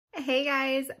Hey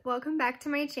guys, welcome back to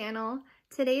my channel.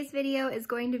 Today's video is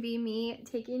going to be me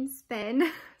taking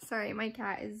spin. Sorry, my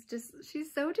cat is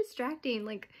she's so distracting.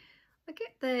 Like, look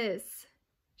at this.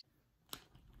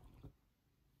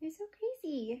 She's so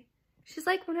crazy. She's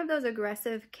like one of those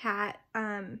aggressive cat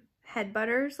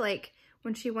headbutters. Like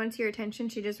when she wants your attention,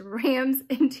 she just rams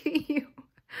into you.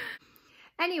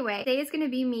 Anyway, today is going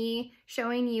to be me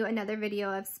showing you another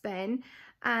video of spin.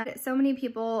 So many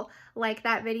people like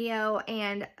that video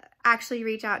and actually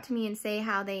reach out to me and say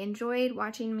how they enjoyed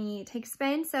watching me take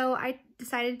spin, so I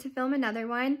decided to film another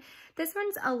one. This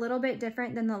one's a little bit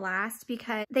different than the last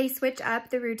because they switch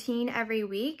up the routine every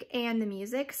week and the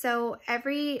music, so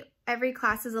every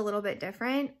class is a little bit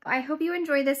different. I hope you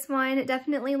enjoy this one.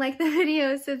 Definitely like the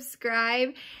video,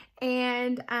 subscribe,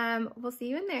 and we'll see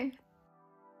you in there.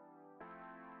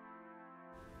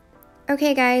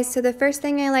 Okay guys, so the first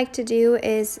thing I like to do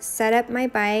is set up my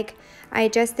bike. I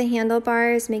adjust the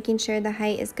handlebars, making sure the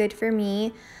height is good for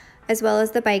me, as well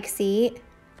as the bike seat.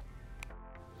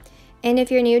 And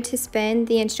if you're new to spin,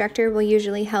 the instructor will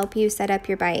usually help you set up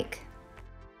your bike.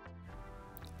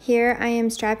 Here I am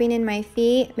strapping in my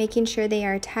feet, making sure they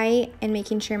are tight and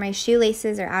making sure my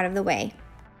shoelaces are out of the way.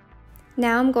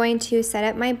 Now I'm going to set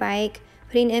up my bike,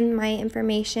 putting in my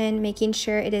information, making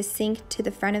sure it is synced to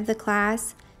the front of the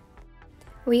class.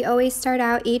 We always start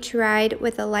out each ride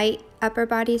with a light upper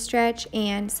body stretch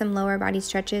and some lower body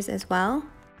stretches as well.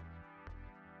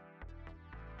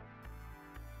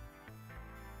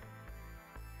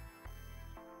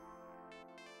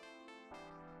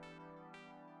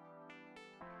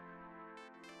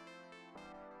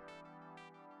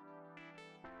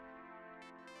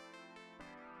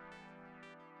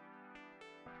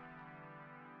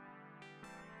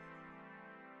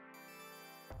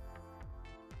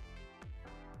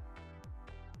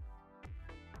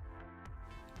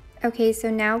 Okay, so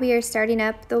now we are starting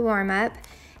up the warm-up,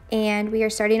 and we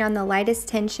are starting on the lightest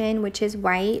tension, which is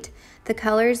white. The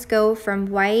colors go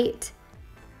from white,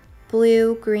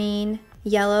 blue, green,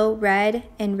 yellow, red,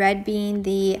 and red being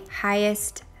the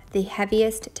highest, the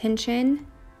heaviest tension.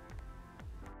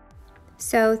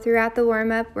 So throughout the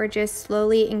warm-up, we're just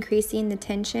slowly increasing the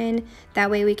tension.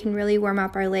 That way we can really warm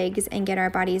up our legs and get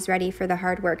our bodies ready for the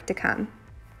hard work to come.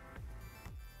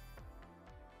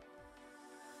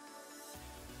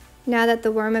 Now that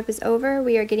the warm-up is over,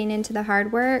 we are getting into the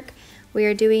hard work. We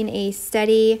are doing a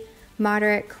steady,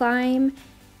 moderate climb,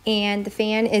 and the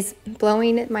fan is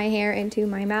blowing my hair into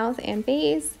my mouth and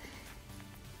face.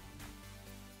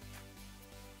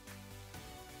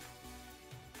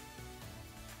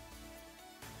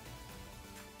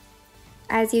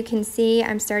 As you can see,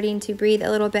 I'm starting to breathe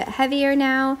a little bit heavier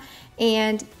now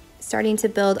and starting to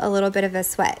build a little bit of a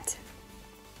sweat.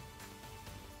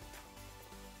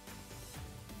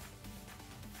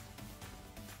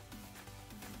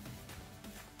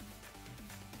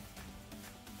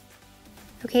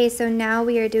 Okay, so now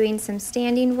we are doing some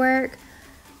standing work,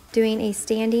 doing a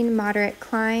standing moderate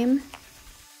climb.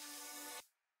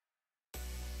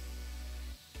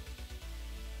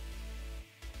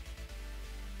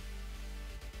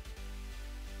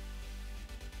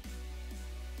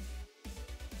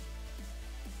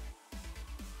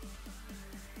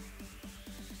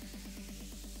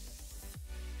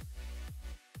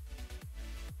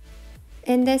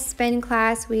 In this spin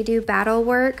class, we do battle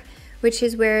work, which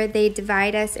is where they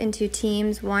divide us into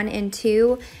teams 1 and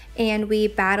 2, and we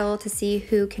battle to see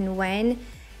who can win.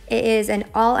 It is an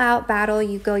all-out battle.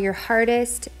 You go your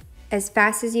hardest, as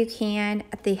fast as you can,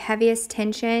 at the heaviest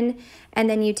tension, and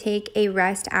then you take a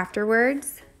rest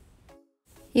afterwards.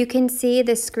 You can see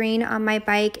the screen on my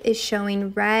bike is showing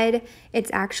red.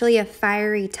 It's actually a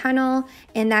fiery tunnel,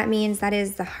 and that means that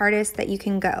is the hardest that you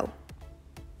can go.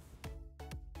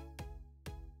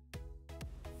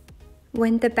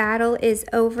 When the battle is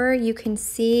over, you can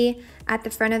see at the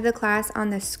front of the class on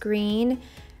the screen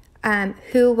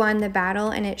who won the battle,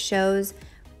 and it shows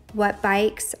what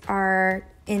bikes are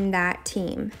in that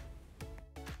team.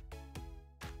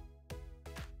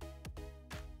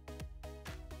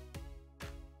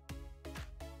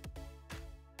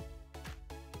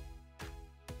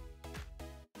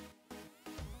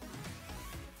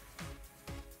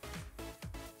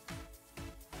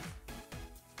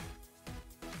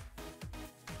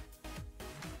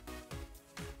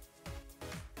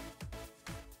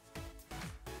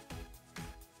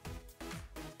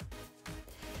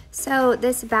 So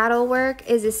this battle work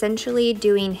is essentially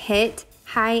doing HIT,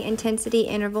 high intensity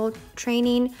interval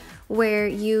training, where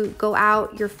you go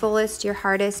out your fullest, your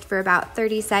hardest for about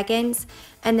 30 seconds,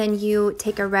 and then you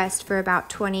take a rest for about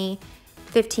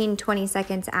 15-20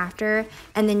 seconds after,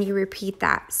 and then you repeat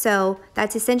that. So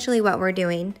that's essentially what we're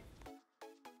doing.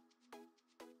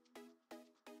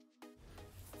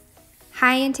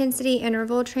 High intensity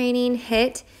interval training,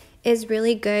 HIIT, is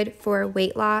really good for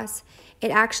weight loss.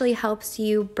 It actually helps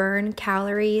you burn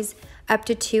calories up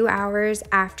to 2 hours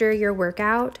after your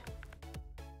workout.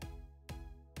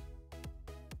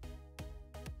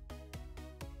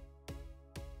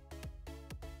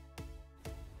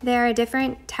 There are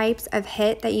different types of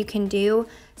HIIT that you can do.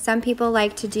 Some people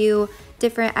like to do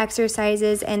different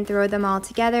exercises and throw them all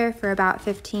together for about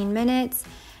 15 minutes.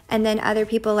 And then other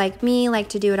people like me like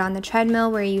to do it on the treadmill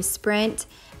where you sprint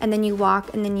and then you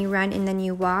walk and then you run and then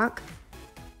you walk.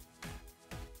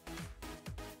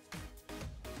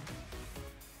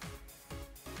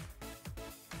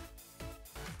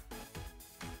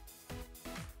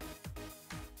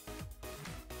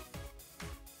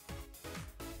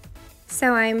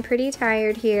 So I'm pretty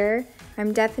tired here.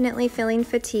 I'm definitely feeling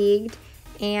fatigued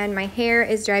and my hair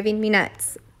is driving me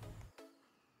nuts.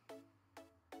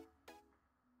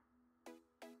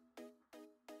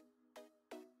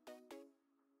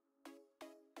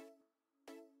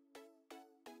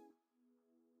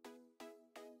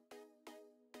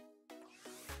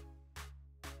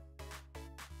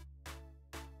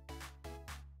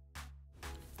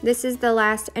 This is the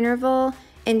last interval,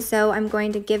 and so I'm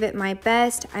going to give it my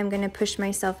best. I'm going to push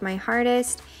myself my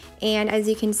hardest, and as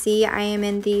you can see, I am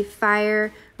in the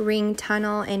fire ring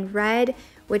tunnel in red,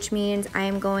 which means I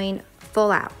am going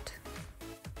full out.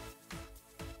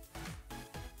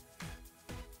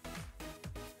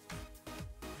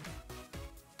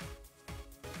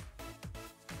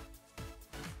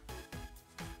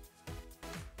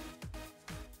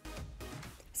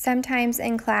 Sometimes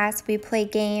in class we play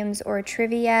games or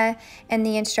trivia and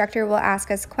the instructor will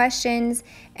ask us questions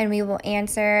and we will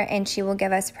answer and she will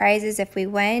give us prizes if we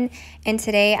win. And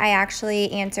today I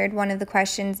actually answered one of the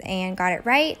questions and got it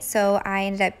right, so I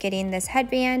ended up getting this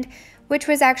headband, which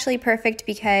was actually perfect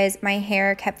because my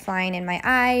hair kept flying in my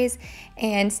eyes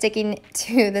and sticking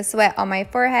to the sweat on my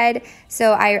forehead,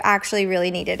 so I actually really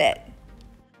needed it.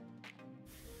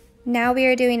 Now we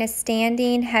are doing a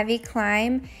standing heavy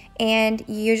climb, and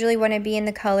you usually want to be in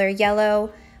the color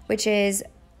yellow, which is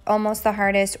almost the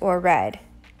hardest, or red.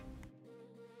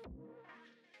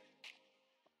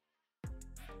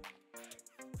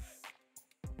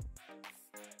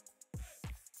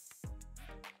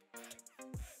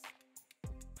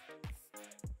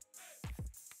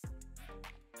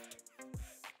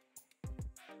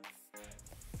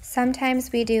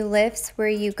 Sometimes we do lifts where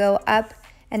you go up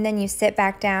and then you sit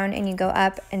back down and you go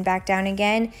up and back down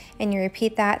again, and you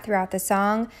repeat that throughout the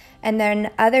song. And then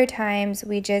other times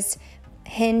we just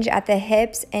hinge at the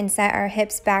hips and set our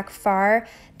hips back far.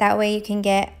 That way you can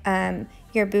get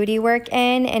your booty work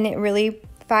in, and it really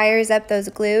fires up those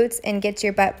glutes and gets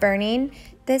your butt burning.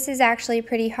 This is actually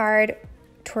pretty hard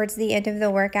towards the end of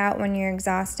the workout when you're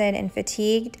exhausted and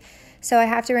fatigued. So I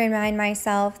have to remind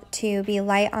myself to be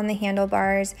light on the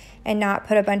handlebars and not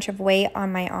put a bunch of weight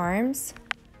on my arms.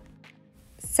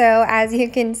 So as you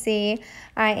can see,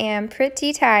 I am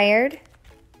pretty tired.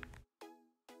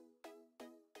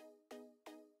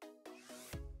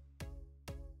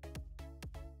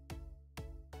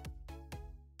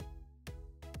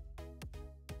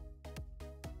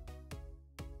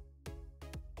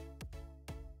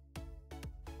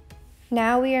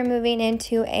 Now we are moving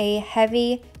into a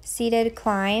heavy seated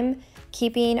climb,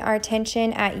 keeping our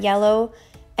tension at yellow,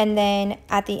 and then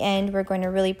at the end we're going to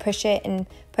really push it and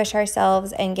push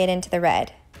ourselves and get into the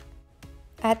red.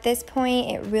 At this point,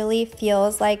 it really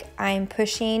feels like I'm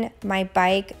pushing my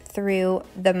bike through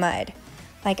the mud.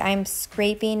 Like I'm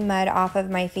scraping mud off of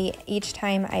my feet each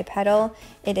time I pedal.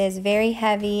 It is very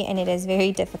heavy and it is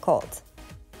very difficult.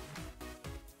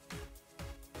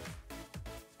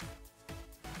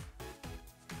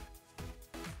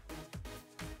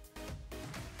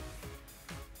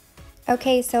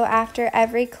 Okay, so after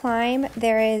every climb,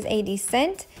 there is a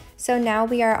descent. So now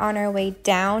we are on our way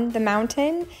down the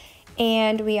mountain,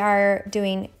 and we are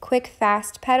doing quick,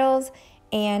 fast pedals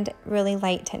and really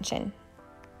light tension.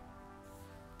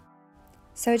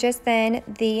 So just then,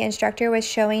 the instructor was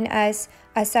showing us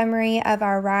a summary of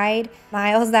our ride,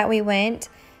 miles that we went,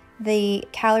 the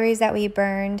calories that we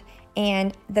burned,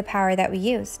 and the power that we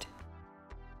used.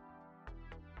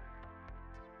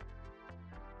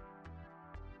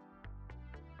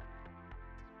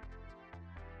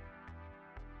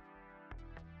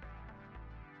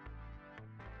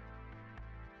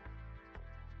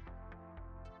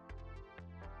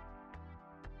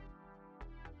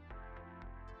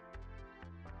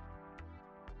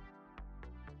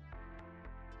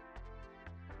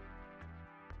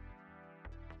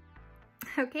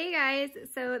 Okay guys,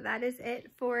 so that is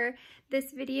it for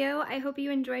this video. I hope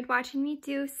you enjoyed watching me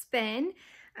do spin.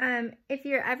 If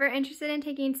you're ever interested in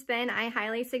taking spin, I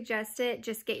highly suggest it.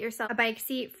 Just get yourself a bike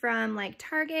seat from like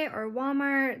Target or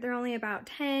Walmart. They're only about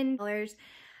 $10.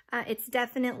 It's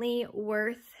definitely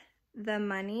worth the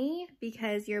money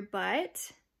because your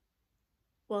butt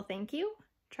will thank you.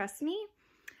 Trust me.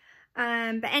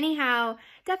 But anyhow,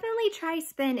 definitely try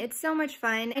spin. It's so much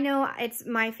fun. I know it's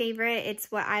my favorite.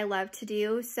 It's what I love to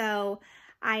do. So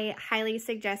I highly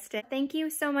suggest it. Thank you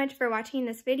so much for watching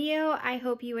this video. I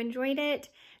hope you enjoyed it.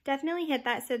 Definitely hit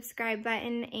that subscribe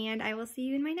button and I will see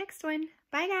you in my next one.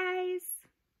 Bye guys.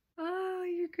 Oh,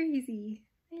 you're crazy.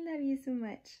 I love you so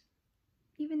much.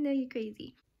 Even though you're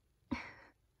crazy.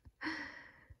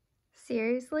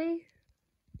 Seriously?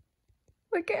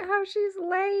 Look at how she's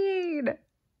laying.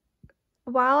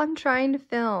 While I'm trying to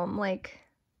film, like,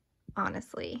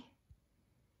 honestly.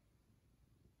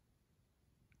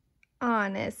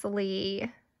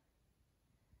 Honestly.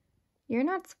 You're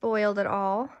not spoiled at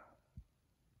all.